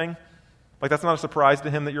beautiful thing? Like, that's not a surprise to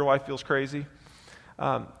Him that your life feels crazy.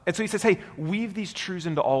 And so He says, hey, weave these truths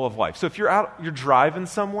into all of life. So if you're driving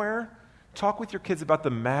somewhere, talk with your kids about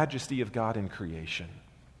the majesty of God in creation.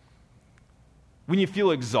 When you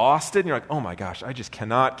feel exhausted and you're like, oh my gosh, I just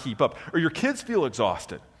cannot keep up. Or your kids feel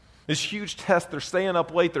exhausted. This huge test, they're staying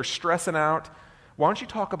up late, they're stressing out. Why don't you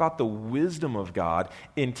talk about the wisdom of God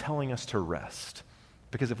in telling us to rest?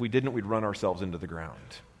 Because if we didn't, we'd run ourselves into the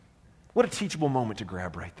ground. What a teachable moment to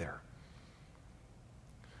grab right there.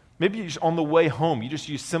 Maybe on the way home, you just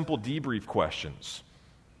use simple debrief questions,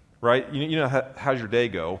 right? You know, how's your day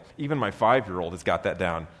go? Even my 5-year-old has got that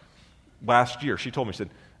down. Last year, she told me, she said,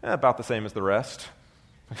 about the same as the rest.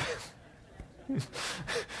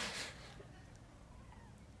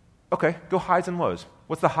 Okay, go highs and lows.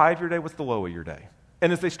 What's the high of your day? What's the low of your day?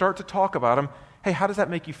 And as they start to talk about them, hey, how does that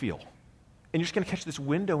make you feel? And you're just going to catch this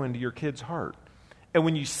window into your kid's heart. And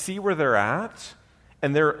when you see where they're at,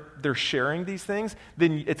 and they're sharing these things,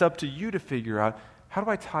 then it's up to you to figure out, how do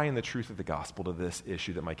I tie in the truth of the gospel to this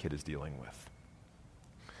issue that my kid is dealing with?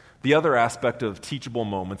 The other aspect of teachable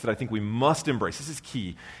moments that I think we must embrace, this is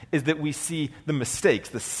key, is that we see the mistakes,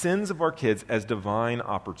 the sins of our kids as divine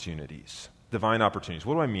opportunities. Divine opportunities.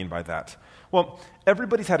 What do I mean by that? Well,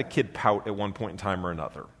 everybody's had a kid pout at one point in time or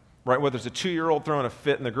another, right? Whether it's a 2-year-old throwing a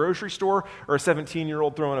fit in the grocery store or a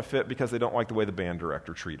 17-year-old throwing a fit because they don't like the way the band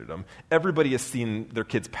director treated them. Everybody has seen their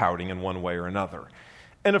kids pouting in one way or another.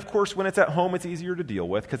 And of course, when it's at home, it's easier to deal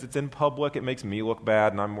with because it's in public. It makes me look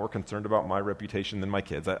bad, and I'm more concerned about my reputation than my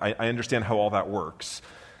kids. I understand how all that works.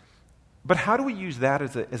 But how do we use that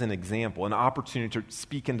as an example, an opportunity to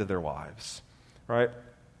speak into their lives, right?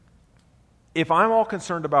 If I'm all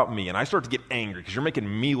concerned about me and I start to get angry because you're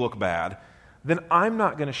making me look bad, then I'm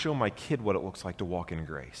not going to show my kid what it looks like to walk in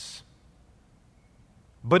grace.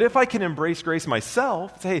 But if I can embrace grace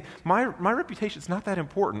myself, say, hey, my reputation's not that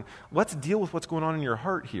important. Let's deal with what's going on in your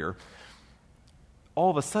heart here.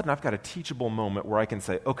 All of a sudden, I've got a teachable moment where I can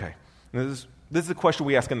say, okay, this is a question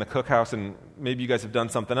we ask in the cookhouse, and maybe you guys have done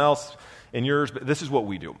something else in yours, but this is what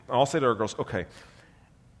we do. I'll say to our girls, okay,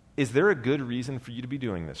 is there a good reason for you to be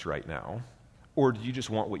doing this right now, or do you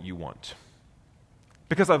just want what you want?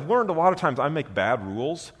 Because I've learned a lot of times I make bad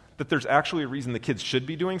rules that there's actually a reason the kids should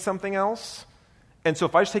be doing something else. And so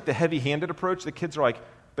if I just take the heavy-handed approach, the kids are like,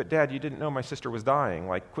 but Dad, you didn't know my sister was dying.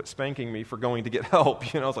 Like, quit spanking me for going to get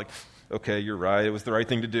help. I was like, okay, you're right. It was the right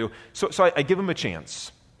thing to do. So I give them a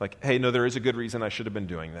chance. Like, hey, no, there is a good reason I should have been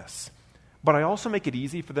doing this. But I also make it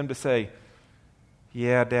easy for them to say,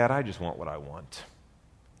 yeah, Dad, I just want what I want.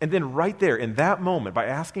 And then right there, in that moment, by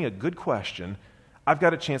asking a good question, I've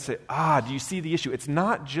got a chance to say, do you see the issue? It's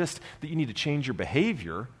not just that you need to change your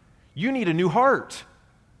behavior. You need a new heart.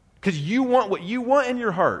 Because you want what you want in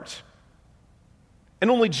your heart.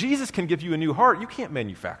 And only Jesus can give you a new heart. You can't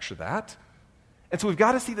manufacture that. And so we've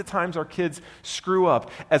got to see the times our kids screw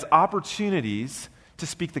up as opportunities to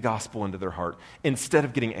speak the gospel into their heart instead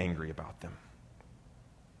of getting angry about them.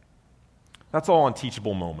 That's all on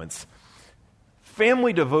teachable moments.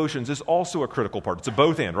 Family devotions is also a critical part. It's a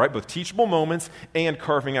both and, right? Both teachable moments and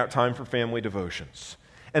carving out time for family devotions.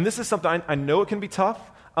 And this is something I know it can be tough,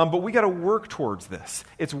 but we got to work towards this.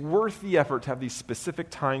 It's worth the effort to have these specific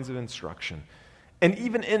times of instruction. And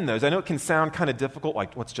even in those, I know it can sound kind of difficult,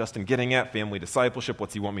 like what's Justin getting at, family discipleship,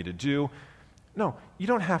 what's he want me to do? No, you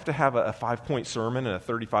don't have to have a 5-point sermon and a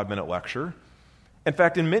 35-minute lecture. In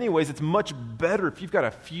fact, in many ways, it's much better if you've got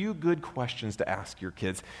a few good questions to ask your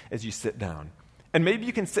kids as you sit down. And maybe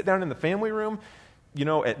you can sit down in the family room,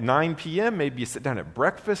 at 9 p.m., maybe you sit down at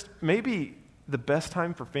breakfast, maybe the best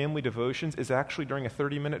time for family devotions is actually during a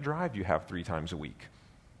 30-minute drive you have 3 times a week.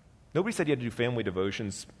 Nobody said you had to do family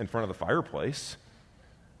devotions in front of the fireplace,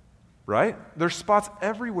 right? There's spots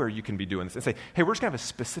everywhere you can be doing this and say, hey, we're just going to have a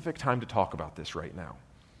specific time to talk about this right now.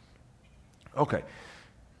 Okay,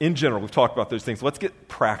 in general, we've talked about those things. Let's get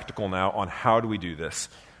practical now on how do we do this.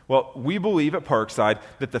 Well, we believe at Parkside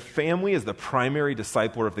that the family is the primary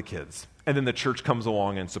discipler of the kids, and then the church comes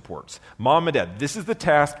along and supports. Mom and Dad, this is the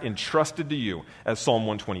task entrusted to you, as Psalm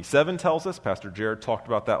 127 tells us. Pastor Jared talked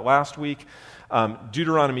about that last week.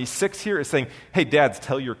 Deuteronomy 6 here is saying, hey, dads,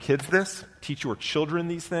 tell your kids this, teach your children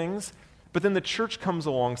these things, but then the church comes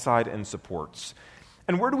alongside and supports.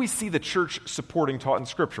 And where do we see the church supporting taught in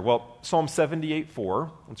Scripture? Well, Psalm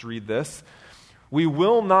 78:4, let's read this. We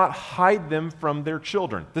will not hide them from their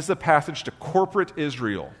children. This is a passage to corporate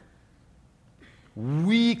Israel.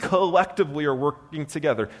 We collectively are working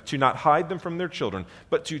together to not hide them from their children,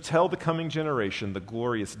 but to tell the coming generation the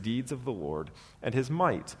glorious deeds of the Lord and his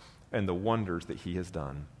might and the wonders that he has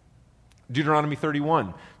done. Deuteronomy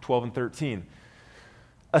 31:12 and 13.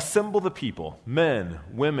 Assemble the people, men,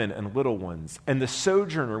 women, and little ones, and the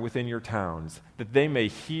sojourner within your towns, that they may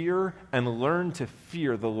hear and learn to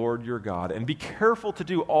fear the Lord your God, and be careful to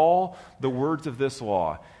do all the words of this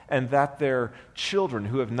law, and that their children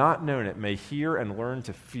who have not known it may hear and learn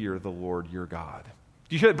to fear the Lord your God.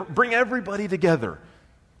 You should bring everybody together.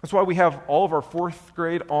 That's why we have all of our 4th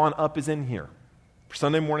grade on up is in here. For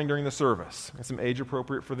Sunday morning during the service. It's some age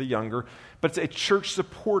appropriate for the younger, but it's a church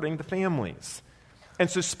supporting the families. And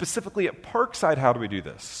so specifically at Parkside, how do we do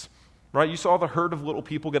this? Right? You saw the herd of little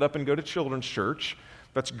people get up and go to children's church.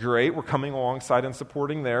 That's great. We're coming alongside and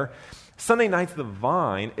supporting there. Sunday nights, the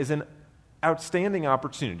Vine is an outstanding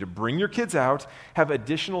opportunity to bring your kids out, have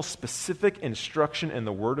additional specific instruction in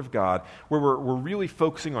the Word of God, where we're really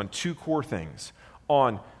focusing on 2 core things,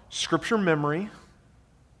 on Scripture memory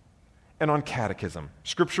and on catechism.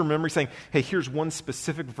 Scripture memory saying, hey, here's one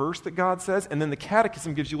specific verse that God says, and then the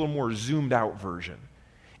catechism gives you a little more zoomed out version.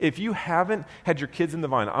 If you haven't had your kids in the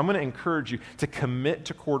Vine, I'm going to encourage you to commit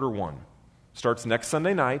to Q1. Starts next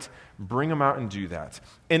Sunday night. Bring them out and do that.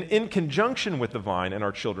 And in conjunction with the Vine and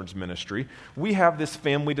our children's ministry, we have this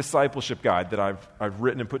family discipleship guide that I've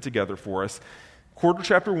written and put together for us.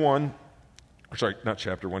 Q1,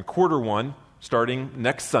 starting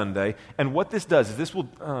next Sunday. And what this does is this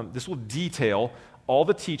will detail all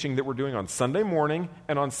the teaching that we're doing on Sunday morning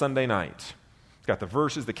and on Sunday night. It's got the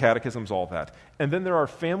verses, the catechisms, all that. And then there are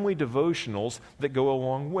family devotionals that go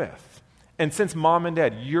along with. And since mom and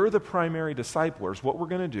dad, you're the primary disciplers, what we're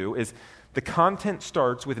going to do is the content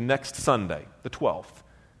starts with next Sunday, the 12th.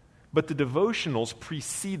 But the devotionals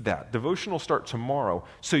precede that. Devotionals start tomorrow.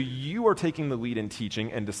 So you are taking the lead in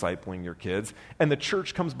teaching and discipling your kids, and the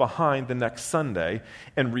church comes behind the next Sunday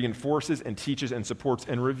and reinforces and teaches and supports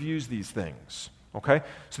and reviews these things. Okay?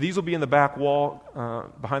 So these will be in the back wall,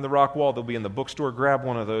 behind the rock wall. They'll be in the bookstore. Grab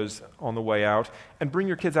one of those on the way out and bring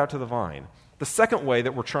your kids out to the Vine. The second way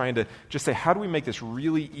that we're trying to just say, how do we make this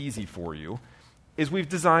really easy for you, is we've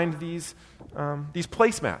designed these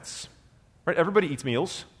placemats. Right? Everybody eats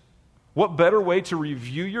meals. What better way to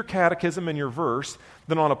review your catechism and your verse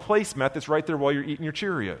than on a placemat that's right there while you're eating your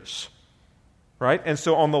Cheerios? Right? And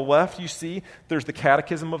so on the left, you see there's the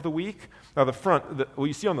catechism of the week. Now the front, what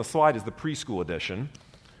you see on the slide is the preschool edition.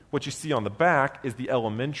 What you see on the back is the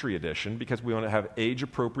elementary edition, because we want to have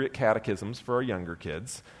age-appropriate catechisms for our younger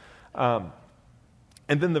kids.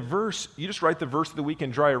 And then the verse, you just write the verse of the week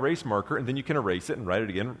in dry erase marker, and then you can erase it and write it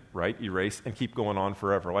again, write, erase, and keep going on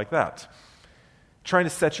forever like that. Trying to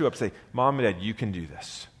set you up, say, Mom and Dad, you can do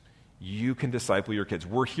this. You can disciple your kids.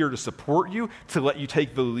 We're here to support you, to let you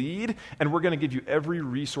take the lead, and we're going to give you every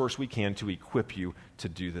resource we can to equip you to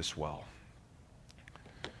do this well.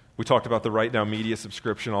 We talked about the Right Now Media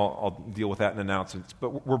subscription. I'll deal with that in announcements.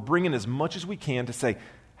 But we're bringing as much as we can to say,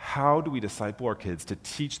 how do we disciple our kids, to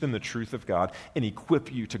teach them the truth of God and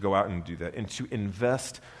equip you to go out and do that, and to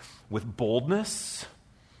invest with boldness,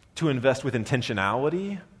 to invest with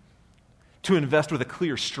intentionality, to invest with a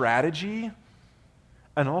clear strategy,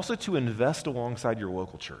 and also to invest alongside your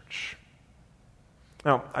local church.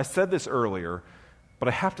 Now, I said this earlier, but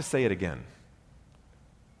I have to say it again.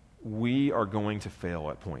 We are going to fail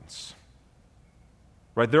at points.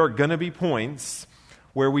 Right? There are going to be points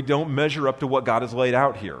where we don't measure up to what God has laid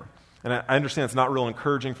out here. And I understand it's not real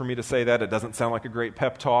encouraging for me to say that. It doesn't sound like a great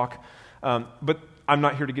pep talk. But I'm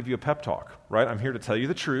not here to give you a pep talk, right? I'm here to tell you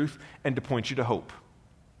the truth and to point you to hope.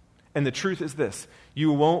 And the truth is this: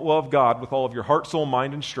 you won't love God with all of your heart, soul,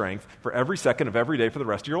 mind, and strength for every second of every day for the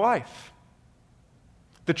rest of your life.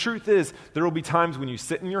 The truth is, there will be times when you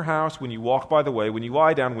sit in your house, when you walk by the way, when you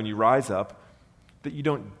lie down, when you rise up, that you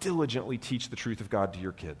don't diligently teach the truth of God to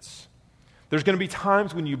your kids. There's going to be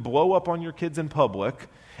times when you blow up on your kids in public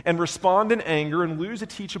and respond in anger and lose a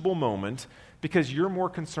teachable moment because you're more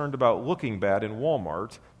concerned about looking bad in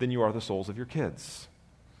Walmart than you are the souls of your kids.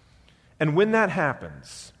 And when that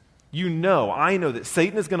happens, I know that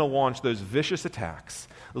Satan is going to launch those vicious attacks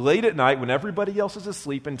late at night when everybody else is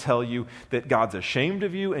asleep and tell you that God's ashamed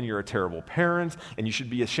of you and you're a terrible parent and you should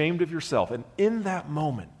be ashamed of yourself. And in that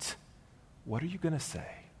moment, what are you going to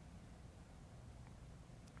say?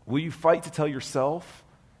 Will you fight to tell yourself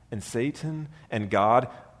and Satan and God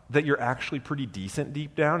that you're actually pretty decent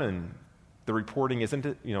deep down and the reporting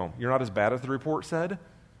isn't, you're not as bad as the report said?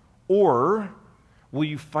 Or will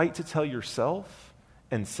you fight to tell yourself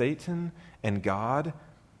and Satan and God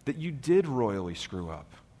that you did royally screw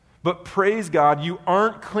up? But praise God, you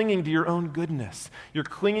aren't clinging to your own goodness. You're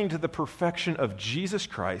clinging to the perfection of Jesus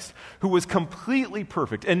Christ, who was completely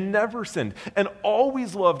perfect and never sinned and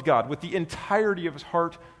always loved God with the entirety of his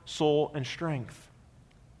heart, soul, and strength.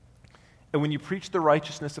 And when you preach the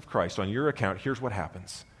righteousness of Christ on your account, here's what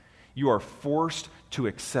happens. You are forced to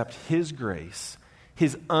accept his grace,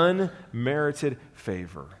 his unmerited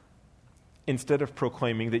favor, instead of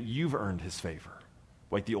proclaiming that you've earned his favor,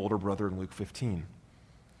 like the older brother in Luke 15.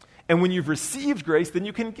 And when you've received grace, then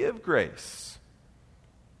you can give grace.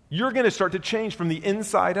 You're going to start to change from the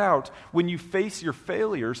inside out when you face your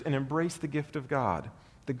failures and embrace the gift of God,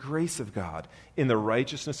 the grace of God, in the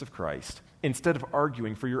righteousness of Christ, instead of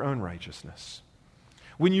arguing for your own righteousness.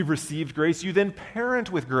 When you've received grace, you then parent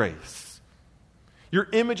with grace. Your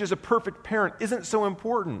image as a perfect parent isn't so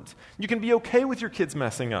important. You can be okay with your kids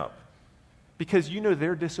messing up, because you know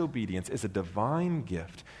their disobedience is a divine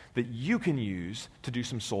gift that you can use to do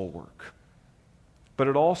some soul work. But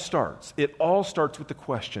it all starts with the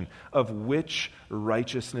question of which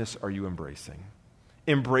righteousness are you embracing?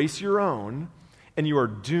 Embrace your own, and you are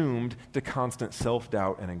doomed to constant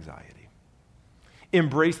self-doubt and anxiety.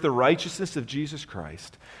 Embrace the righteousness of Jesus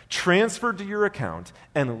Christ, transferred to your account,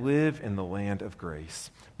 and live in the land of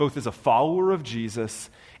grace, both as a follower of Jesus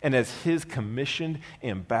and as his commissioned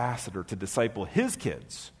ambassador to disciple his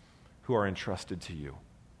kids who are entrusted to you.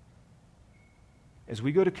 As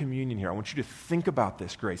we go to communion here, I want you to think about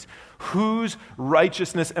this grace. Whose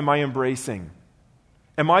righteousness am I embracing?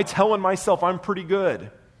 Am I telling myself I'm pretty good?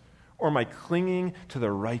 Or am I clinging to the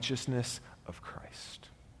righteousness of Christ?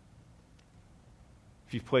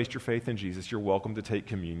 If you've placed your faith in Jesus, you're welcome to take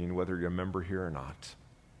communion, whether you're a member here or not.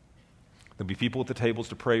 There'll be people at the tables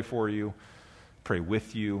to pray for you, pray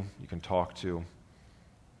with you, you can talk to.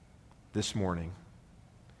 This morning,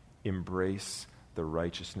 embrace the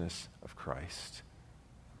righteousness of Christ,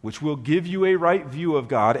 which will give you a right view of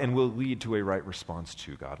God and will lead to a right response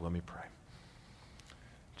to God. Let me pray.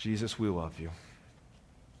 Jesus, we love you.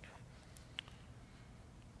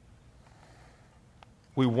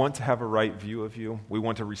 We want to have a right view of you. We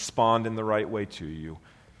want to respond in the right way to you.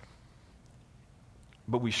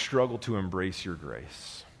 But we struggle to embrace your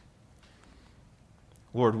grace.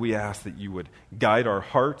 Lord, we ask that you would guide our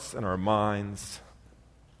hearts and our minds.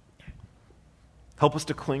 Help us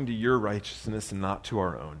to cling to your righteousness and not to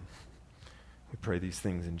our own. We pray these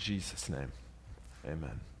things in Jesus' name.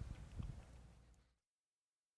 Amen.